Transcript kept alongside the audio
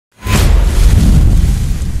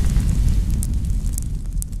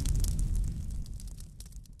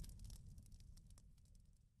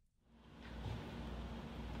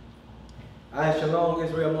All right, Shalom,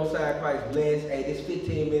 Israel, Most High Christ bless. Hey, this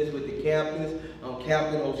 15 minutes with the captains. I'm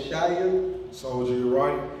Captain O'Shire. Soldier, you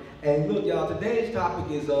right? And look, y'all, today's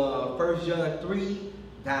topic is 1 John 3,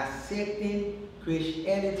 dissecting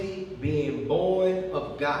Christianity, being born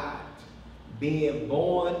of God. Being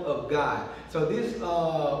born of God. So this,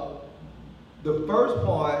 the first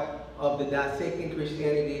part of the Dissecting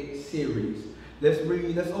Christianity series. Let's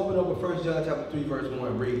open up with 1 John chapter 3, verse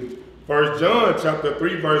 1. Read. 1 John chapter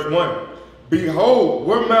 3, verse 1. Behold,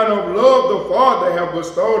 what manner of love the Father hath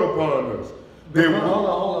bestowed upon us. Hold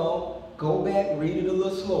on. Go back and read it a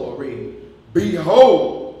little slower. Read.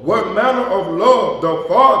 Behold, what manner of love the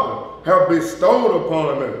Father hath bestowed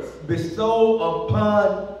upon us. Bestow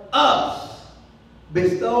upon us.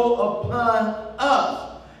 Bestow upon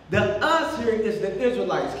us. The us here is the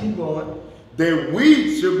Israelites. Keep going. That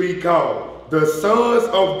we should be called the sons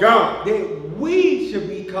of God. That we should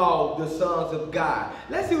be called the sons of God.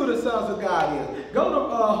 Let's see what the sons of God is. Go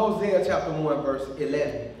to Hosea chapter 1, verse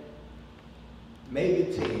 11.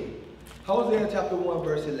 Maybe 10. Hosea chapter 1,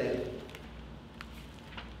 verse 11.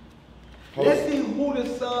 Let's see who the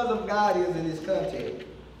sons of God is in this context.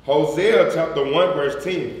 Hosea chapter 1, verse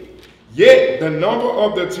 10. Yet the number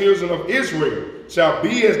of the children of Israel shall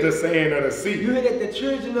be as the sand of the sea. You hear that the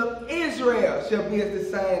children of Israel shall be as the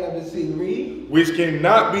sand of the sea. Read. Which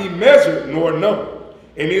cannot be measured nor numbered.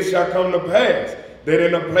 And it shall come to pass that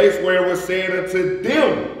in a place where it was said unto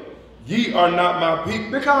them, ye are not my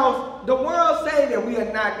people. Because the world say that we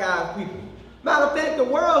are not God's people. Matter of fact, the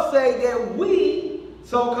world say that we,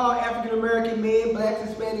 so-called African American men, blacks,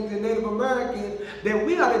 Hispanics, and Native Americans, that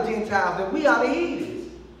we are the Gentiles, that we are the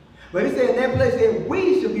heathens. But he said in that place that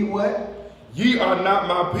we should be what? Ye are not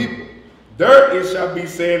my people. There it shall be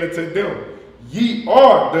said unto them, ye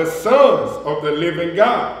are the sons of the living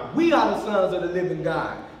God. We are the sons of the living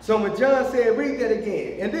God. So when John said, read that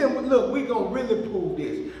again. And then look, we're going to really prove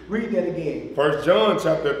this. Read that again. 1 John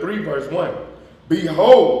chapter 3, verse 1.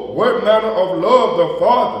 Behold, what manner of love the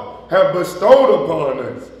Father hath bestowed upon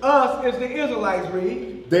us. Us is the Israelites,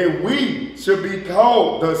 read. That we should be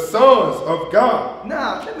called the sons of God.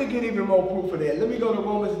 Now, let me get even more proof of that. Let me go to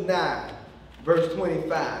Romans 9, verse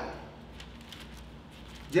 25.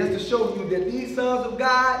 Just to show you that these sons of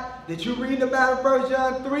God that you're reading about in 1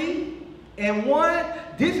 John 3 and 1,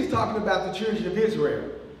 this is talking about the children of Israel.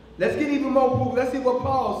 Let's get even more proof. Let's see what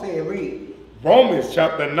Paul said. Read. Romans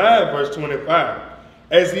chapter 9, verse 25.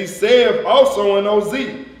 As he saith also in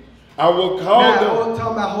Hosea, I will call them. I'm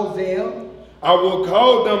talking about Hosea. I will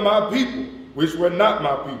call them my people, which were not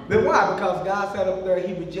my people. But why? Because God sat up there,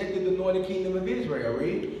 he rejected the northern kingdom of Israel.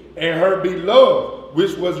 Read. And her beloved,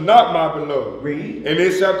 which was not my beloved. Read. And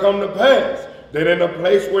it shall come to pass that in the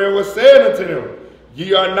place where it was said unto them,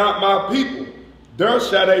 ye are not my people, there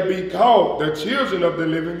shall they be called the children of the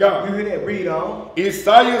living God. You hear that? Read on.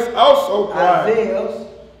 Isaiah also cried. Isaiah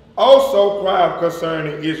also cried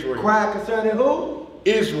concerning Israel. Cried concerning who?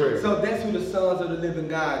 Israel. So that's who the sons of the living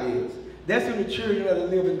God is. That's who the children of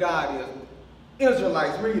the living God is.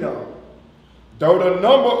 Israelites, read on. Though the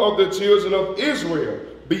number of the children of Israel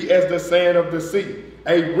be as the sand of the sea,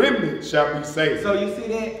 a remnant shall be saved. So you see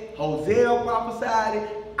that? Hosea prophesied it,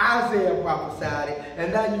 Isaiah prophesied it,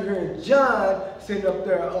 and now you hear John sitting up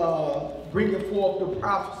there bringing forth the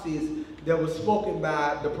prophecies that were spoken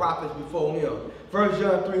by the prophets before him. 1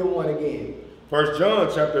 John 3 and 1 again. 1 John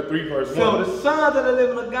chapter 3, verse 1. So the sons of the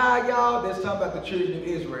living God, y'all, that's talking about the children of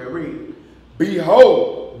Israel. Read.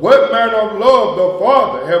 Behold, what manner of love the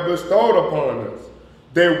Father hath bestowed upon us,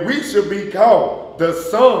 that we should be called the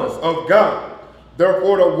sons of God.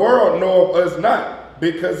 Therefore the world knoweth us not,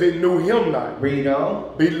 because it knew him not. Read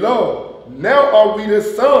on. Beloved, now are we the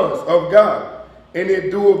sons of God, and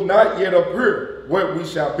it doeth not yet appear what we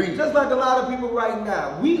shall be. Just like a lot of people right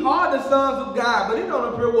now. We are the sons of God, but it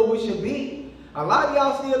don't appear what we should be. A lot of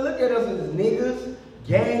y'all still look at us as niggas,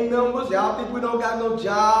 gang members. Y'all think we don't got no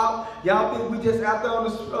job. Y'all think we just out there on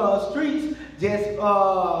the streets just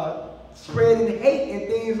spreading hate and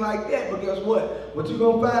things like that. But guess what? What you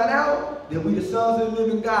gonna find out? That we the sons of the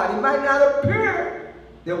living God. It might not appear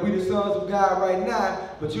that we the sons of God right now,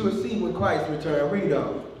 but you will see when Christ return. Read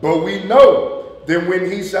on. But we know that when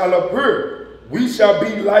he shall appear, we shall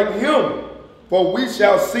be like him, for we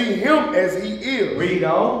shall see him as he is. Read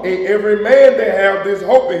on. And every man that have this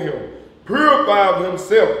hope in him purify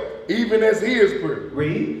himself, even as he is pure.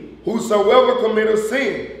 Read. Whosoever committeth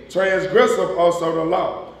sin transgresseth also the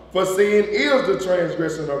law. For sin is the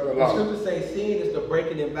transgression of the law. The scripture says sin is the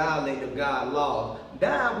breaking and violating of God's law.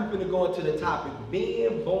 Now we're going to go into the topic,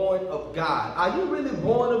 being born of God. Are you really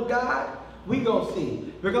born of God? we going to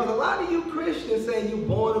see. Because a lot of you Christians say you're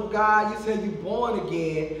born of God, you say you're born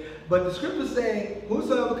again, but the scriptures say,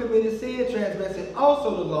 whosoever committed sin transgressing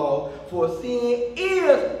also the law, for sin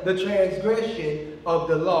is the transgression of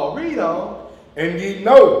the law. Read on. And ye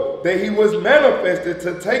know that he was manifested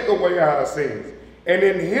to take away our sins, and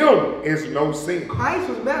in him is no sin. Christ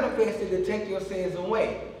was manifested to take your sins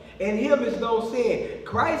away. In him is no sin.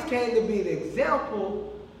 Christ came to be an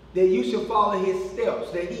example that you should follow his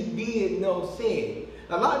steps, that he did no sin.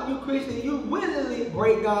 A lot of you Christians, you willingly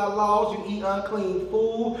break God's laws. You eat unclean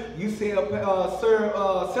food. You celebrate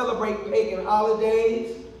pagan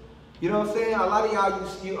holidays. You know what I'm saying? A lot of y'all,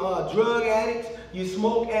 you drug addicts, you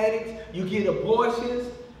smoke addicts, you get abortions.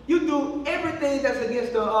 You do everything that's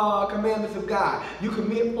against the commandments of God. You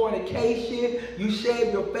commit fornication. You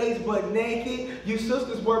shave your face butt naked. You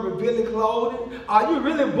sisters wear revealing clothing. Are you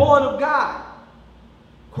really born of God?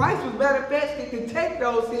 Christ was manifested to take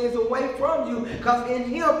those sins away from you, because in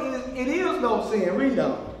him it is no sin. Read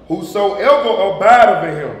on. Whosoever abideth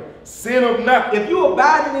in him, sinneth not. If you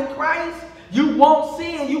abide in Christ, you won't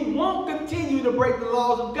sin. You won't continue to break the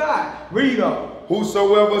laws of God. Read on.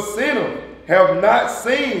 Whosoever sinneth have not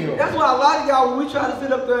seen him. That's why a lot of y'all, when we try to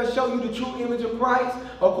sit up there and show you the true image of Christ,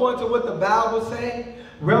 according to what the Bible says,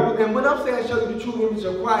 and when I'm saying show you the true image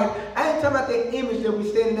of Christ, I ain't talking about that image that we're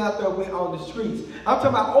standing out there with on the streets. I'm talking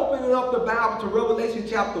about opening up the Bible to Revelation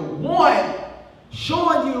chapter 1,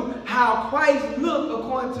 showing you how Christ looked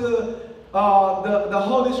according to the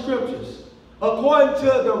Holy Scriptures, according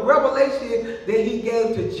to the revelation that he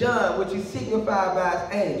gave to John, which is signified by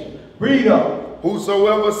his angel. Read on.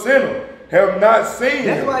 Whosoever sinneth have not seen him.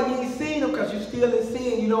 That's why you ain't seen him, because you're still in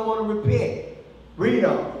sin. You don't want to repent. Read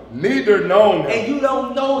on. Neither known him. And you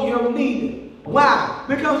don't know him neither. Why?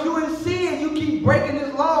 Because you in sin. You keep breaking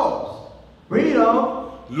his laws. Read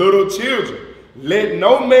on. Little children, let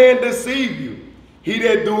no man deceive you. He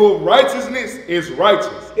that doeth righteousness is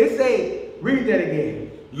righteous. It say, read that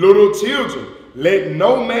again. Little children, let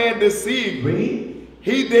no man deceive you. Read.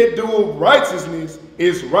 He that doeth righteousness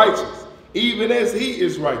is righteous, even as he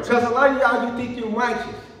is righteous. Because a lot of y'all, you think you're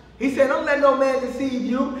righteous. He said, don't let no man deceive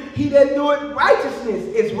you. He that doeth righteousness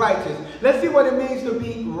is righteous. Let's see what it means to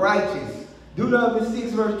be righteous. Deuteronomy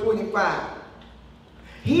 6 verse 25.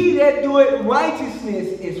 He that doeth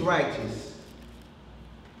righteousness is righteous.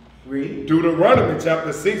 Read. Deuteronomy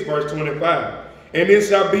chapter 6 verse 25. And it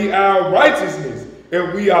shall be our righteousness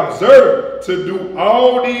if we observe to do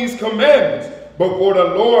all these commandments before the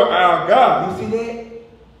Lord our God. You see that?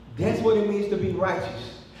 That's what it means to be righteous.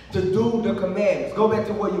 To do the commandments. Go back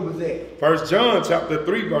to where you was at. 1 John chapter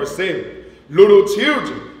 3 verse 7. Little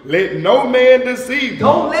children, let no man deceive you.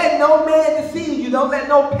 Don't let no man deceive you. Don't let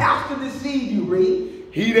no pastor deceive you. Read.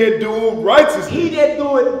 He that doeth righteousness. He that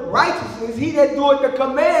doeth righteousness. He that doeth the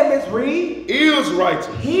commandments. Read. Is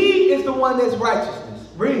righteous. He is the one that's righteousness.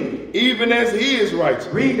 Read. Even as he is righteous.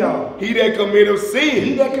 Read on. He that committeth sin.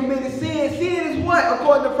 He that committed sin. Sin is what?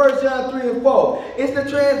 According to 1 John 3 and 4. It's the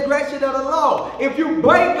transgression of the law. If you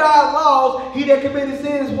break God's laws, he that committed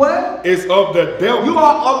sin is what? It's of the devil. You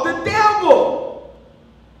are of the devil.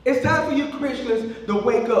 It's time for you Christians to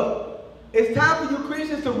wake up. It's time for you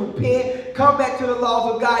Christians to repent, come back to the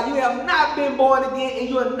laws of God. You have not been born again, and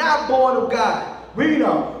you are not born of God. Read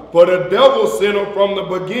on. For the devil sinned from the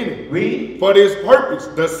beginning. Read. For this purpose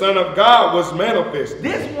the Son of God was manifested.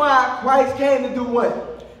 This is why Christ came to do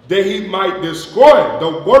what? That he might destroy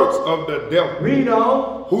the works of the devil. Read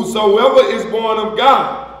on. Whosoever is born of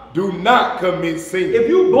God do not commit sin. If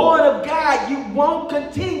you're born of God, you won't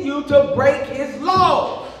continue to break his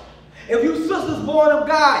laws. If you sisters born of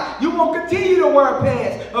God, you won't continue to wear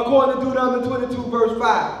pants, according to Deuteronomy 22 verse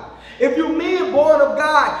 5. If you men born of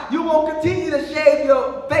God, you won't continue to shave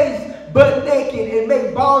your face butt naked and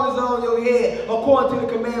make baldness on your head according to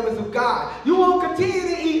the commandments of God. You won't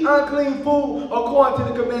continue to eat unclean food according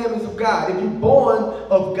to the commandments of God. If you're born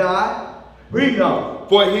of God, read on.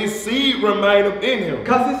 For his seed remaineth in him.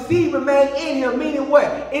 Because his seed remains in him, meaning what?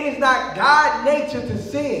 It is not God's nature to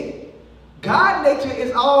sin. God's nature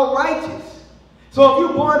is all righteous. So if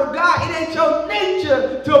you're born of God, it ain't your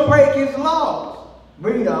nature to break his laws.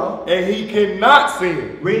 Read on. And he cannot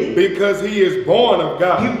sin. Read. Because he is born of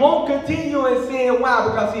God. He won't continue in sin. Why?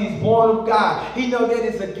 Because he's born of God. He knows that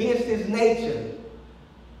it's against his nature.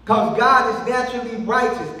 Because God is naturally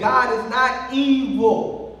righteous. God is not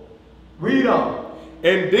evil. Read on.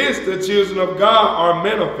 In this the children of God are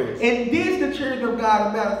manifest. In this the children of God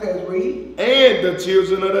are manifest. Read. And the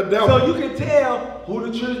children of the devil. So you can tell who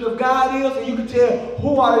the children of God is, and you can tell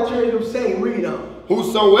who are the children of Satan. Read on.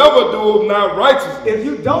 Whosoever doeth not righteousness. If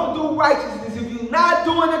you don't do righteousness, if you're not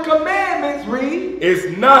doing the commandments, read.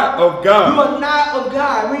 is not of You God. are not of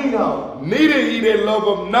God. Read on. Neither he that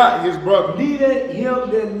loveth not his brother. Neither him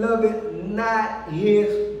that loveth not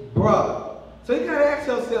his brother. So you gotta ask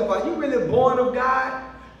yourself, are you really born of God?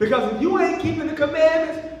 Because if you ain't keeping the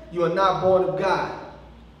commandments, you are not born of God.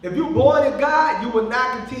 If you're born of God, you will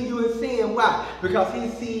not continue in sin. Why? Because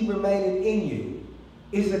his seed remaining in you.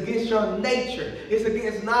 It's against your nature. It's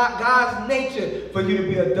against not God's nature for you to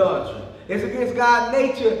be an adulterer. It's against God's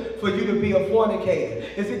nature for you to be a fornicator.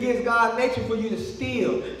 It's against God's nature for you to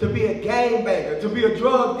steal, to be a gangbanger, to be a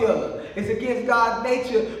drug dealer. It's against God's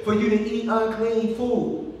nature for you to eat unclean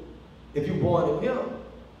food if you're born of him.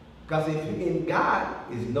 Because if in God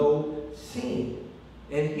is no sin.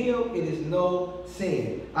 In him it is no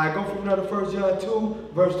sin. I go from another 1 John 2,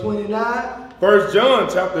 verse 29. 1 John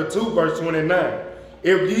chapter 2, verse 29.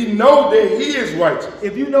 If ye know that he is righteous.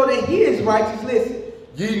 If you know that he is righteous, listen.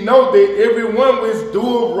 Ye know that everyone which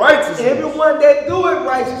doeth righteousness. Everyone that doeth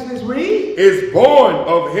righteousness, read. Is born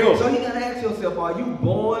of him. So you got to ask yourself, are you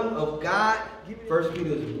born of God? 1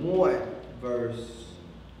 Peter 1, verse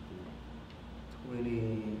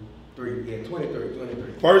 23. Yeah, 23.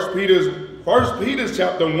 1 Peter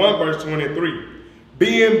chapter 1, verse 23.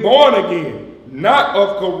 Being born again, not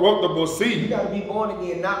of corruptible You seed. got to be born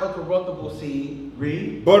again, not of corruptible seed,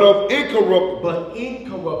 read. But of incorruptible. But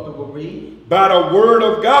incorruptible, read. By the word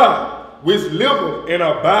of God, which liveth and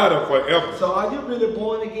abideth forever. So are you really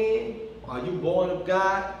born again? Are you born of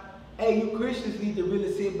God? Hey, you Christians need to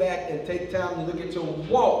really sit back and take time to look at your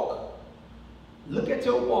walk. Look at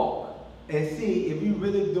your walk and see if you're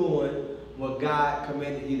really doing what God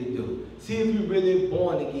commanded you to do. See if you're really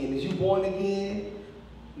born again. Is you born again?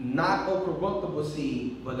 Not of corruptible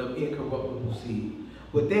seed, but of incorruptible seed.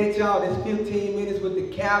 With that, y'all, that's 15 minutes with the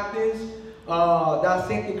captains.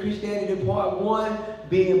 Dissecting Christianity part 1,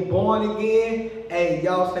 being born again. Hey,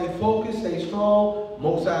 y'all stay focused, stay strong.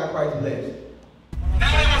 Most High Christ bless.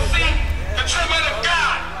 Now they will see the true men of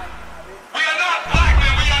God. We are not black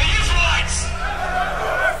men, we are Israelites.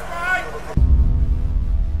 That's right.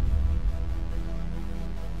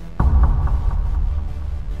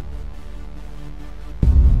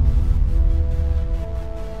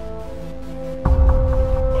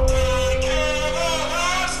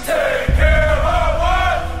 Take care of us.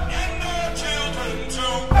 And our children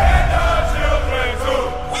too. And our children too.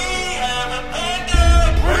 We have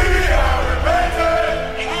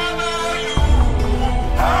repented. How about you?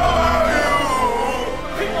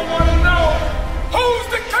 People want to know who's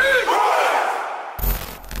the king.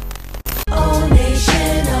 O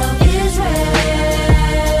nation of Israel,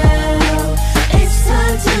 it's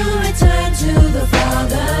time to return to the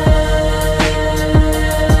Father.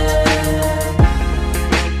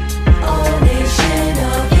 O nation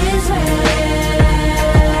of Israel,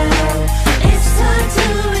 it's time to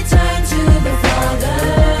return to the Father.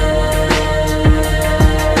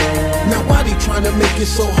 Now why they trying to make it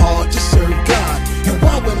so hard to serve God? And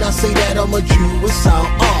why when I say that I'm a Jew it sound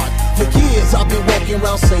odd? For years I've been walking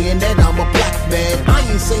around saying that I'm a black man. I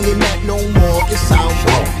ain't saying that no more, it sound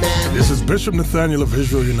wrong, man. This is Bishop Nathaniel of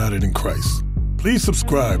Israel United in Christ. Please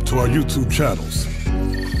subscribe to our YouTube channels.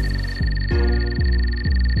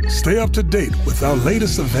 Stay up to date with our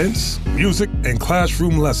latest events, music, and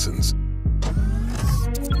classroom lessons.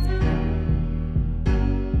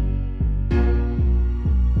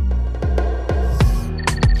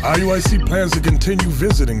 IUIC plans to continue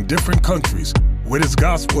visiting different countries where this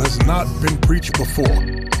gospel has not been preached before.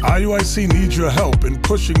 IUIC needs your help in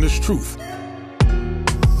pushing this truth.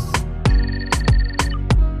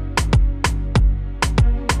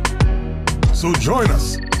 So join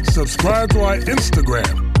us. Subscribe to our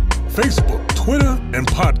Instagram, Facebook, Twitter, and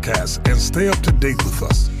podcasts, and stay up to date with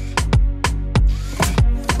us.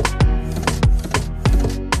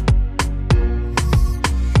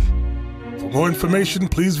 For more information,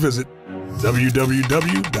 please visit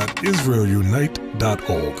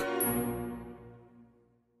www.israelunite.org.